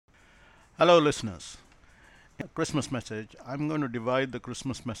Hello, listeners. Christmas message. I'm going to divide the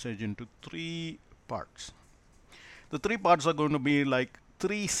Christmas message into three parts. The three parts are going to be like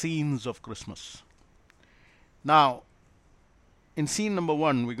three scenes of Christmas. Now, in scene number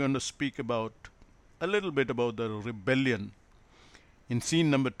one, we're going to speak about a little bit about the rebellion. In scene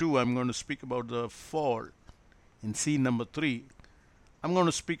number two, I'm going to speak about the fall. In scene number three, I'm going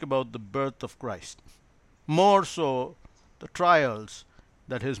to speak about the birth of Christ. More so, the trials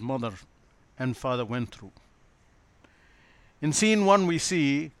that his mother and father went through. In scene one, we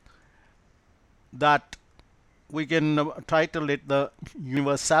see that we can title it the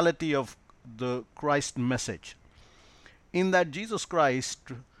universality of the Christ message. In that Jesus Christ,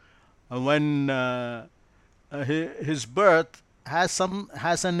 when his birth has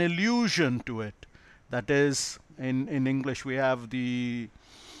an allusion to it. That is, in English we have the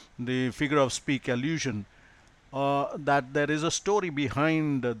figure of speak allusion. That there is a story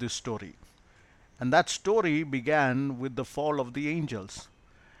behind this story, and that story began with the fall of the angels.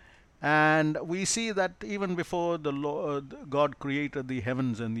 And we see that even before the Lord God created the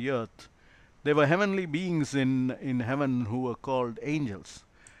heavens and the earth, there were heavenly beings in heaven who were called angels.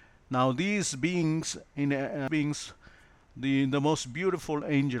 Now these beings, the most beautiful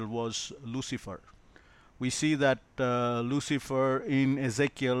angel was Lucifer. We see that Lucifer in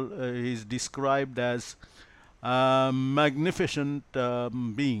Ezekiel is described as a magnificent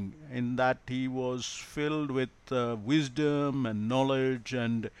being, in that he was filled with wisdom and knowledge,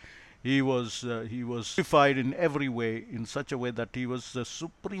 and he was purified in every way, in such a way that he was the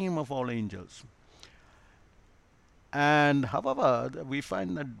supreme of all angels. And however, we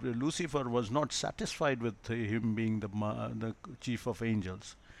find that Lucifer was not satisfied with him being the chief of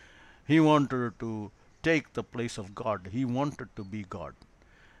angels. He wanted to take the place of God. He wanted to be God.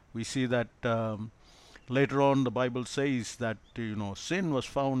 We see that later on the Bible says that sin was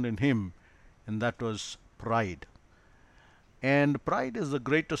found in him, and that was pride. And pride is the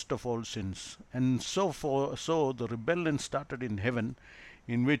greatest of all sins. And so the rebellion started in heaven,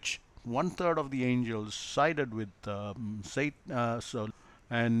 in which one third of the angels sided with Satan,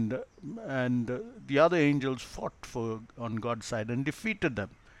 and the other angels fought for on God's side and defeated them,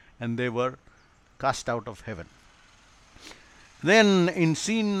 and they were cast out of heaven. Then in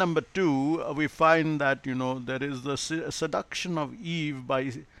scene number two, we find that there is the seduction of Eve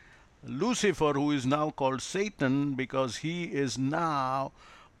by Lucifer, who is now called Satan, because he is now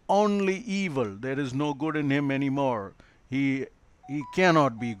only evil. There is no good in him anymore. He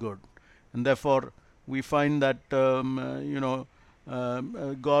cannot be good, and therefore we find that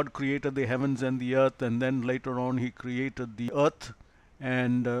God created the heavens and the earth, and then later on He created the earth.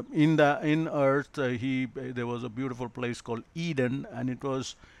 And in earth, he there was a beautiful place called Eden, and it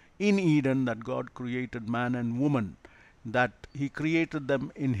was in Eden that God created man and woman, that He created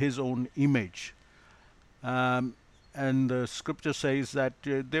them in His own image. Um, and the scripture says that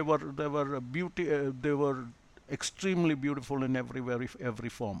they were a beauty. They were extremely beautiful in every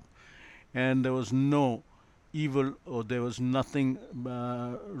form, and there was no evil, or there was nothing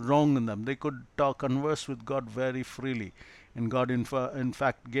wrong in them. They could talk, converse with God very freely, and God in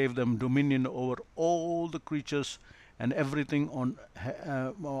fact gave them dominion over all the creatures and everything on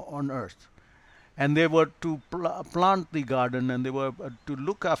earth. And they were to plant the garden, and they were to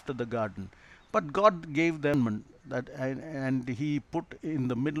look after the garden. But God gave them that, and He put in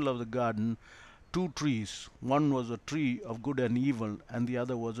the middle of the garden two trees. One was a tree of good and evil, and the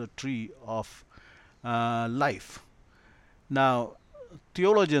other was a tree of life. Now,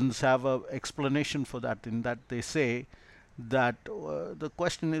 theologians have an explanation for that, in that they say that the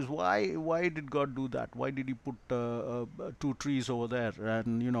question is, why did God do that? Why did He put two trees over there?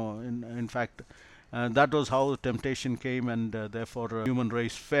 And in fact, that was how temptation came, and therefore human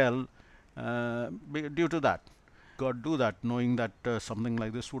race fell due to that. God do that, knowing that something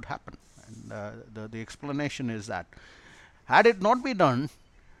like this would happen? And the explanation is that had it not been done,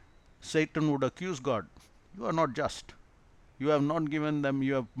 Satan would accuse God. You are not just. You have not given them,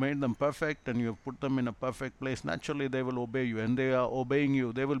 you have made them perfect, and you have put them in a perfect place. Naturally, they will obey you, and they are obeying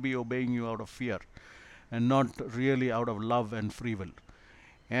you. They will be obeying you out of fear, and not really out of love and free will.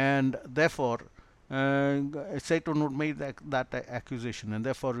 And therefore, Satan would make that accusation, and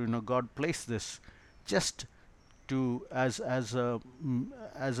therefore, God placed this just to as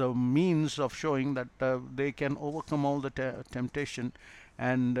a means of showing that they can overcome all the temptation,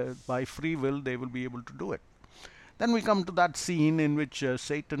 and by free will they will be able to do it. Then we come to that scene in which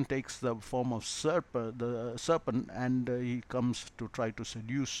Satan takes the form of the serpent, and he comes to try to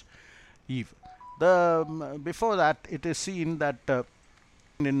seduce Eve. Before that, it is seen that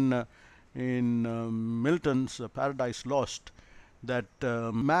in Milton's Paradise Lost, that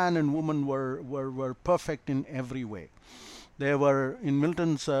man and woman were perfect in every way. They were in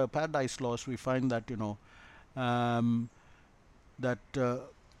Milton's Paradise Lost. We find that um, that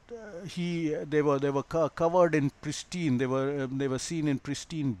they were covered in pristine. They were seen in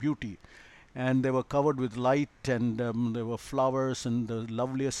pristine beauty, and they were covered with light, and there were flowers and the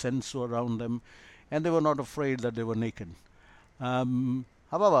loveliest scents were around them, and they were not afraid that they were naked.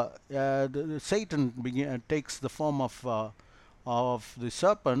 However, Satan takes the form of the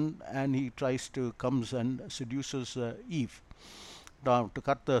serpent, and he tries to comes and seduces Eve. Now, to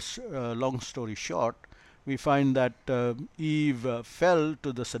cut the long story short, we find that Eve fell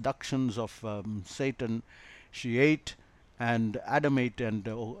to the seductions of Satan. She ate, and Adam ate,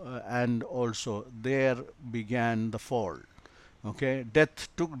 and also there began the fall. Okay, death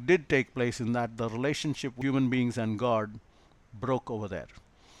did take place in that. The relationship with human beings and God broke over there.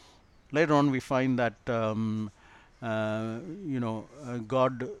 Later on, we find that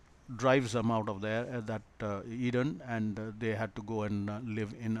God drives them out of there, that Eden, and they had to go and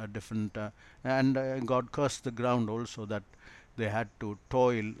live in a different. And God cursed the ground also, that they had to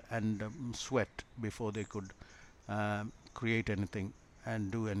toil and sweat before they could create anything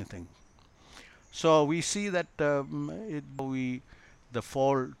and do anything. So we see that the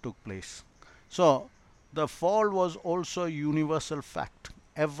fall took place. So the fall was also a universal fact.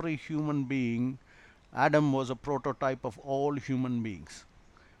 Every human being, Adam was a prototype of all human beings.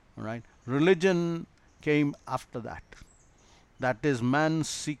 All right. Religion came after that. That is man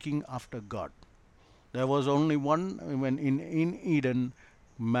seeking after God. There was only one when in Eden,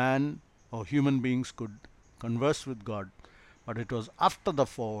 man or human beings could converse with God. But it was after the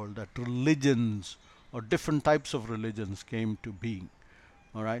fall that religions or different types of religions came to being.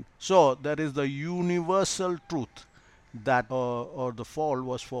 All right. So there is the universal truth that or the fall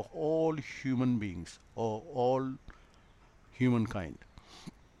was for all human beings or all humankind.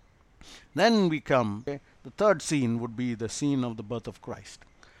 Then we come, okay, the third scene would be the scene of the birth of Christ.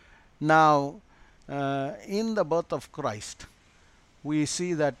 Now, in the birth of Christ, we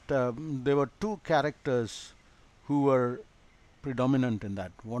see that there were two characters who were predominant in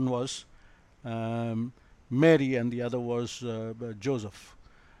that. One was Mary, and the other was Joseph.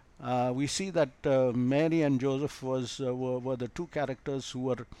 We see that Mary and Joseph were the two characters who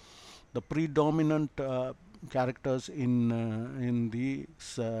were the predominant characters in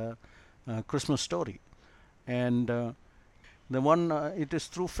the Christmas story, and the one it is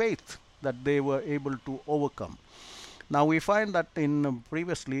through faith that they were able to overcome. Now we find that in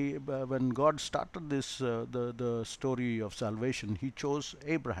previously when God started this the story of salvation, He chose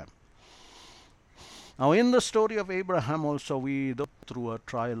Abraham. Now in the story of Abraham also we go through a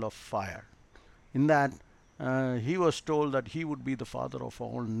trial of fire. In that he was told that he would be the father of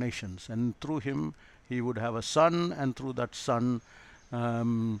all nations, and through him he would have a son, and through that son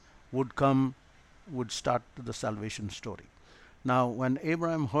um, would start the salvation story. Now, when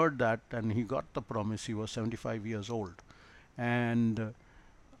Abraham heard that and he got the promise, he was 75 years old, and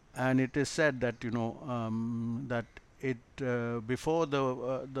it is said that that it before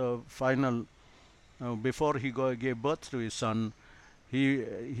the final before he gave birth to his son,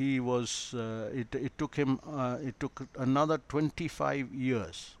 he was it took another 25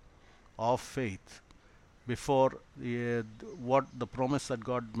 years of faith before what the promise that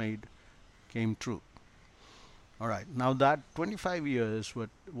God made came true. All right. Now that 25 years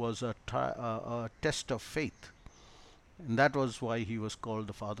was a test of faith, and that was why he was called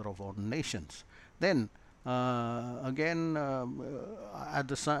the father of all nations. Then again, at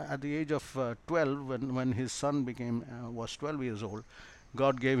the age of 12, when his son was 12 years old,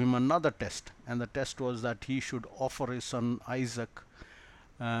 God gave him another test, and the test was that he should offer his son Isaac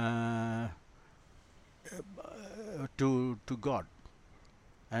uh, to God.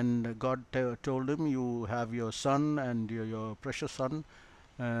 And God told him, "You have your son, and your precious son.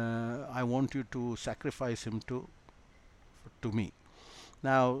 I want you to sacrifice him to me."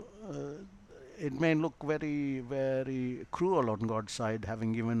 Now, it may look very, very cruel on God's side,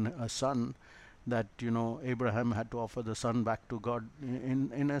 having given a son, that Abraham had to offer the son back to God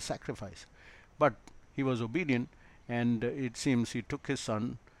in a sacrifice. But he was obedient, and it seems he took his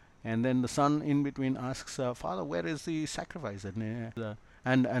son, and then the son in between asks, "Father, where is the sacrifice?"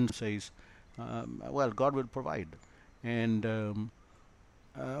 And says, "Well, God will provide." And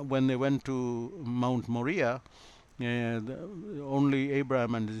when they went to Mount Moriah, only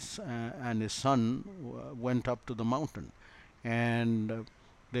Abraham and his son went up to the mountain, and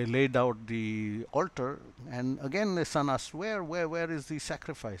they laid out the altar. And again, the son asked, "Where is the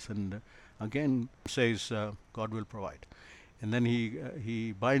sacrifice?" And again says, "God will provide." And then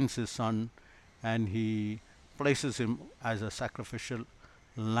he binds his son, and he places him as a sacrificial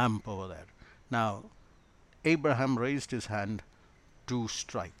lamb over there. Now, Abraham raised his hand to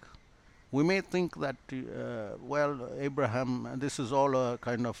strike. We may think that, well, Abraham, this is all a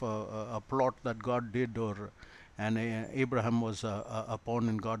kind of a plot that God did, or and Abraham was a pawn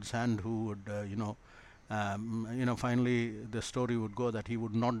in God's hand who would, finally the story would go that he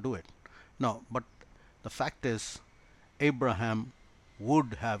would not do it. No, but the fact is, Abraham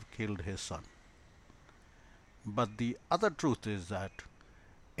would have killed his son. But the other truth is that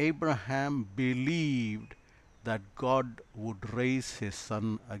Abraham believed that God would raise his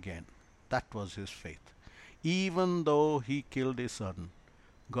son again. That was his faith. Even though he killed his son,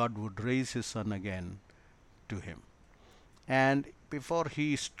 God would raise his son again to him. And before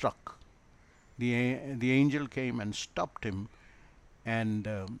he struck, the angel came and stopped him, and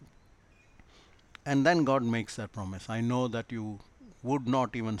and then God makes that promise. I know that you would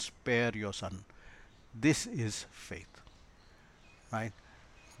not even spare your son. This is faith, right?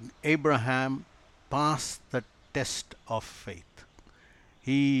 Abraham passed the test of faith.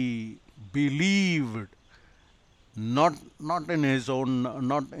 He believed, not in his own,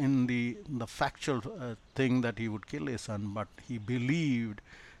 not in the factual thing that he would kill his son, but he believed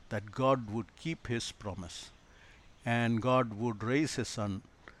that God would keep his promise and God would raise his son.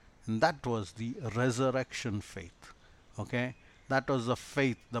 And that was the resurrection faith. Okay, that was the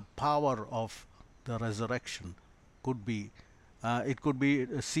faith, the power of the resurrection could be, it could be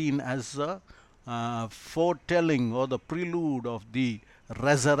seen as a foretelling or the prelude of the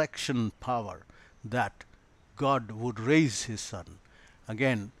resurrection power, that God would raise his son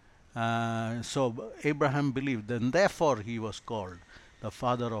again. So Abraham believed, and therefore he was called the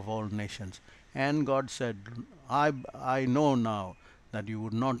father of all nations. And God said, I know now that you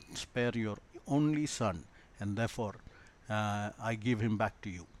would not spare your only son, and therefore I give him back to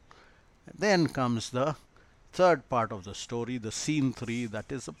you. Then comes the third part of the story, the scene 3,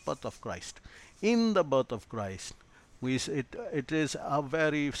 that is the birth of Christ. In the birth of Christ, it is a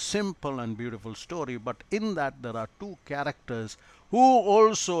very simple and beautiful story, but in that there are two characters who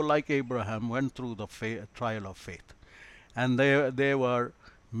also, like Abraham, went through the trial of faith. And they were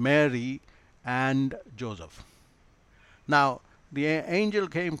Mary and Joseph. Now, the angel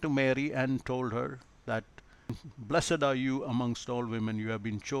came to Mary and told her that, blessed are you amongst all women, you have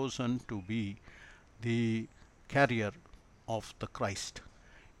been chosen to be the carrier of the Christ.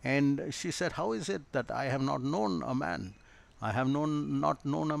 And she said, how is it that I have not known a man? I have not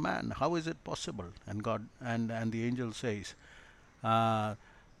known a man. How is it possible? And God and the angel says, an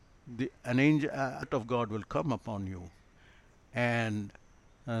angel of God will come upon you, and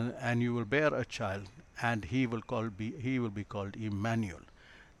you will bear a child, and he will be called Emmanuel.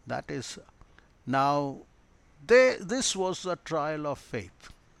 That is, now this was a trial of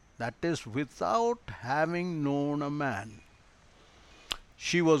faith. That is, without having known a man,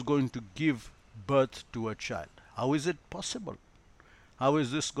 she was going to give birth to a child. How is it possible? How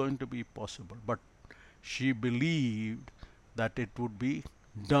is this going to be possible? But she believed that it would be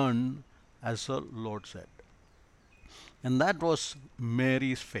done as the Lord said. And that was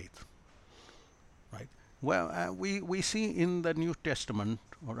Mary's faith. Right? Well, we see in the New Testament,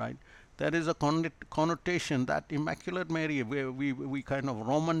 all right, there is a connotation that Immaculate Mary, we kind of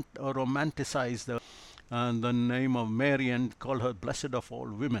romanticize the name of Mary and call her blessed of all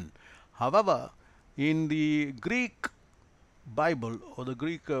women. However, in the Greek Bible, or the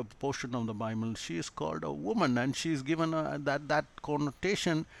Greek portion of the Bible, she is called a woman, and she is given that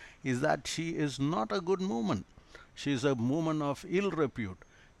connotation is that she is not a good woman. She is a woman of ill repute,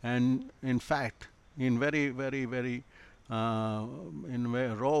 and in fact, in very, very, very in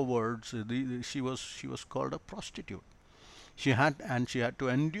very raw words, she was called a prostitute. She had to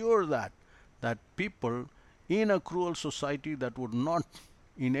endure that people in a cruel society that would not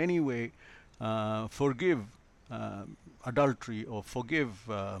in any way forgive adultery or forgive,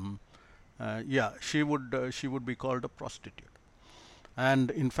 she would be called a prostitute.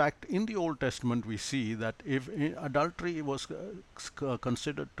 And in fact, in the Old Testament, we see that if adultery was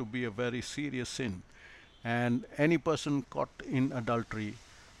considered to be a very serious sin, and any person caught in adultery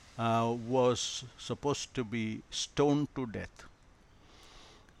was supposed to be stoned to death.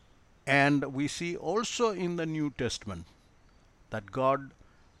 And we see also in the New Testament that God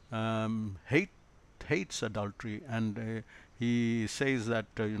hates adultery, and he says that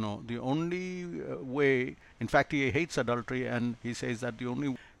the only way, in fact, he hates adultery, and he says that the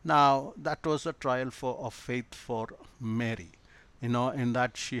only. Now that was a trial of faith for Mary, in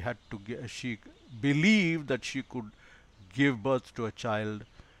that she believed that she could give birth to a child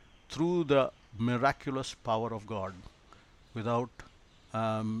through the miraculous power of God without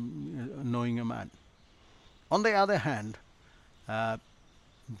knowing a man. On the other hand, uh,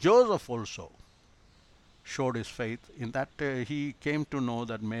 Joseph also showed his faith in that he came to know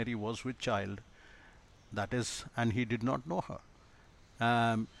that Mary was with child, that is, and he did not know her.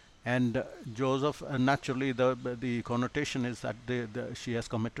 Um, and Joseph, naturally, the connotation is that she has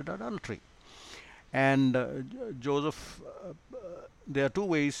committed adultery. And Joseph, there are two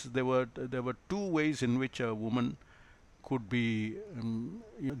ways. There were two ways in which a woman could be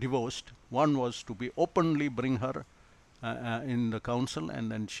divorced. One was to be openly bring her in the council,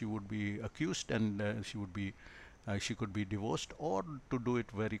 and then she would be accused, and she could be divorced, or to do it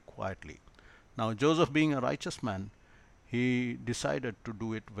very quietly. Now, Joseph, being a righteous man, he decided to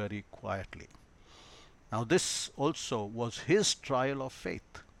do it very quietly. Now, this also was his trial of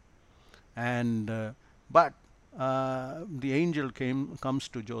faith, and but the angel comes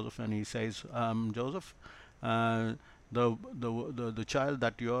to Joseph and he says, Joseph, uh, the child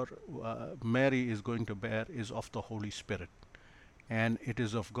that your Mary is going to bear is of the Holy Spirit, and it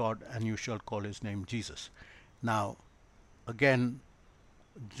is of God, and you shall call his name Jesus. Now, again,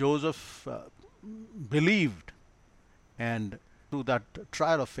 Joseph believed, and through that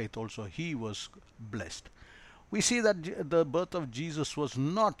trial of faith also he was blessed. We see that the birth of Jesus was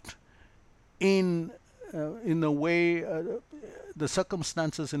not in a way, the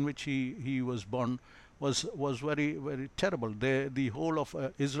circumstances in which he was born was very, very terrible. The whole of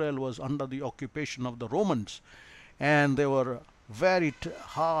Israel was under the occupation of the Romans, and they were very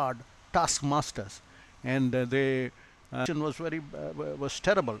hard taskmasters, and they was very was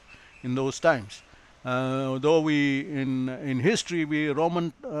terrible in those times. Though we in history we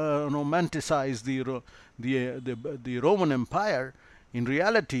romanticize the Roman Empire, in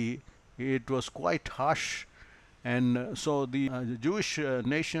reality it was quite harsh, and so the Jewish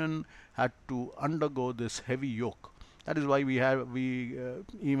nation had to undergo this heavy yoke. That is why we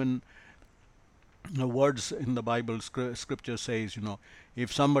even the words in the Bible, scripture says,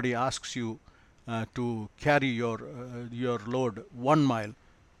 if somebody asks you to carry your load 1 mile,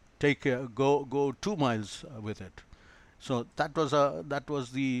 go 2 miles with it. So that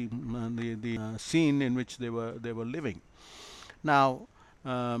was the scene in which they were living. Now,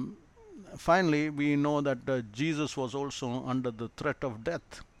 um, finally, we know that Jesus was also under the threat of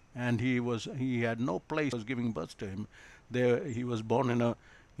death, and he had no place was giving birth to him. There he was born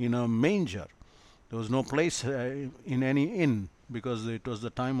in a manger. There was no place in any inn, because it was the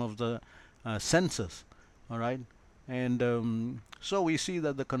time of the census. All right, and so we see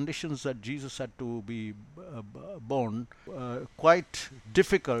that the conditions that Jesus had to be born quite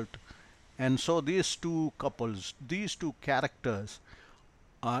difficult, and so these two couples, these two characters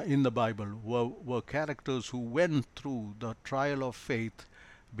in the Bible were characters who went through the trial of faith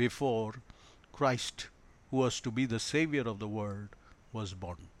before Christ, who was to be the Savior of the world, was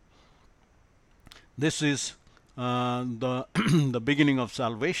born. This is the the beginning of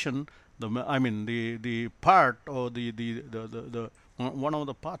salvation. The part, or the one of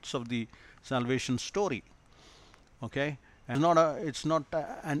the parts of the salvation story. Okay, and it's not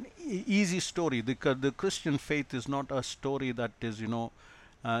an easy story. The Christian faith is not a story that is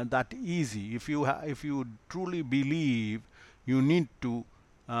that easy. If you truly believe, you need to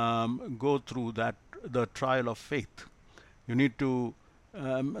go through the trial of faith. You need to.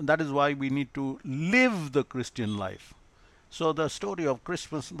 That is why we need to live the Christian life. So the story of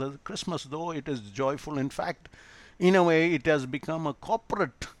Christmas, though it is joyful, in fact, in a way, it has become a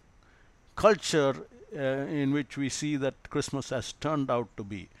corporate culture in which we see that Christmas has turned out to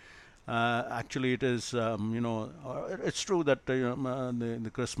be. Actually, it is, it's true that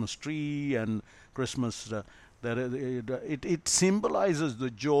the Christmas tree and Christmas, it symbolizes the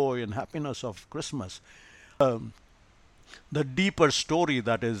joy and happiness of Christmas. Um, the deeper story,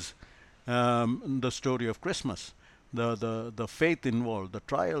 that is the story of Christmas, the faith involved, the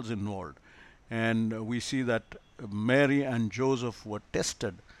trials involved, and we see that Mary and Joseph were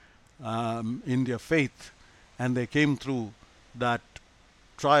tested in their faith, and they came through that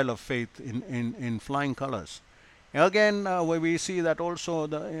trial of faith in flying colors. Again, where we see that also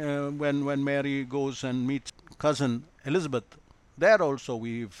when Mary goes and meets cousin Elizabeth, there also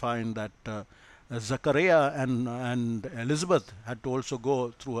we find that Zachariah and Elizabeth had to also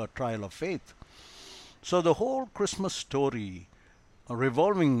go through a trial of faith. So the whole Christmas story,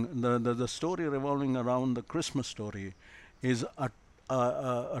 the story revolving around the Christmas story, is a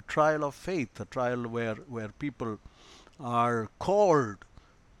trial of faith, a trial where people are called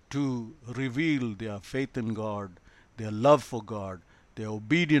to reveal their faith in God, their love for God, their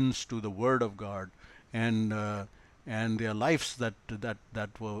obedience to the Word of God, and their lives that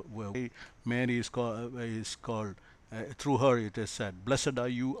were. Mary is called through her it is said, "Blessed are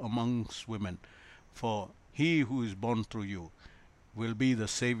you amongst women, for He who is born through you will be the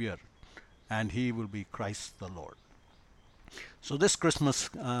Savior, and he will be Christ the Lord. So this Christmas,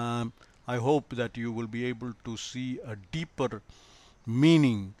 I hope that you will be able to see a deeper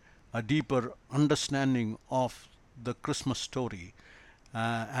meaning, a deeper understanding of the Christmas story.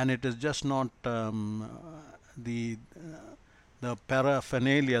 And it is just not the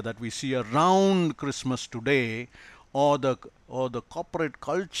paraphernalia that we see around Christmas today, or the corporate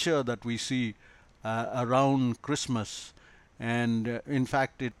culture that we see around Christmas. And in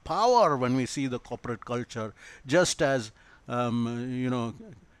fact, it power when we see the corporate culture, just as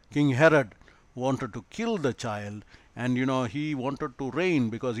King Herod wanted to kill the child, and he wanted to reign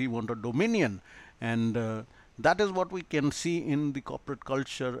because he wanted dominion, and that is what we can see in the corporate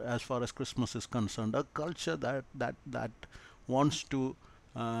culture as far as Christmas is concerned. A culture that wants to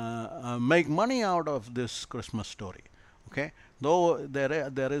make money out of this Christmas story. Okay, though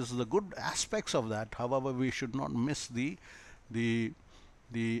there is the good aspects of that. However, we should not miss the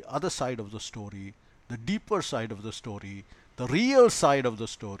the other side of the story, the deeper side of the story, the real side of the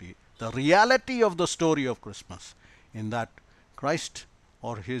story, the reality of the story of Christmas, in that Christ,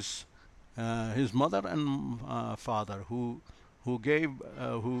 or his mother and father, who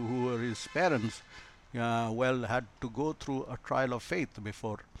were his parents, well, had to go through a trial of faith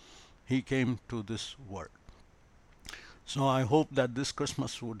before he came to this world. So I hope that this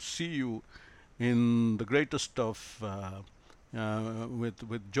Christmas would see you in the greatest of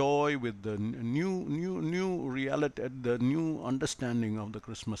with joy, with the new reality, the new understanding of the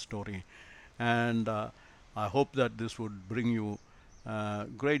Christmas story, and I hope that this would bring you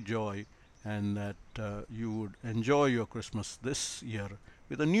great joy, and that you would enjoy your Christmas this year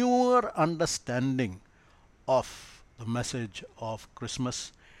with a newer understanding of the message of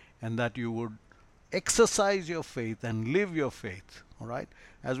Christmas, and that you would exercise your faith and live your faith. All right,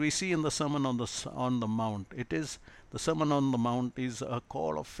 as we see in the Sermon on the Mount, it is the Sermon on the Mount is a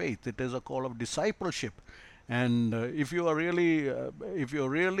call of faith. It is a call of discipleship, and if you are really, if you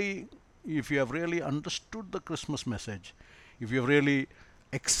have really understood the Christmas message, if you have really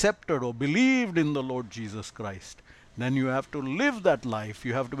accepted or believed in the Lord Jesus Christ, then you have to live that life.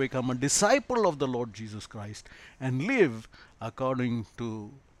 You have to become a disciple of the Lord Jesus Christ and live according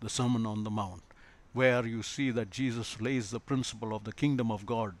to the Sermon on the Mount, where you see that Jesus lays the principle of the kingdom of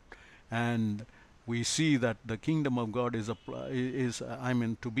God, and we see that the kingdom of God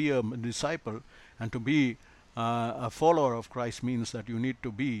to be a disciple and to be a follower of Christ means that you need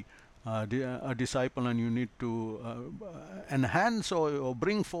to be a disciple, and you need to enhance or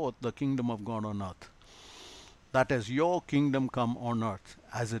bring forth the kingdom of God on earth. That is, your kingdom come on earth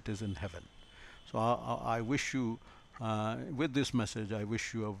as it is in heaven. So I wish you, with this message, I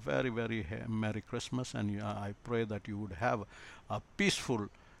wish you a very, very Merry Christmas, and I pray that you would have a peaceful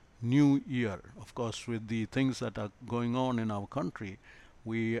new year. Of course, with the things that are going on in our country,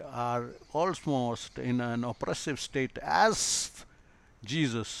 we are almost in an oppressive state as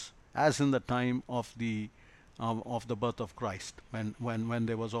Jesus, as in the time of the birth of Christ, when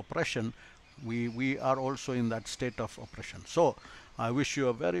there was oppression. We are also in that state of oppression. So I wish you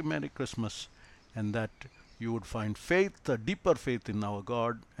a very Merry Christmas, and that you would find faith, a deeper faith in our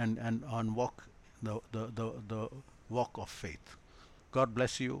God, and walk the walk of faith. God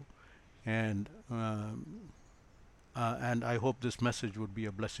bless you, and I hope this message would be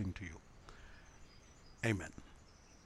a blessing to you. Amen.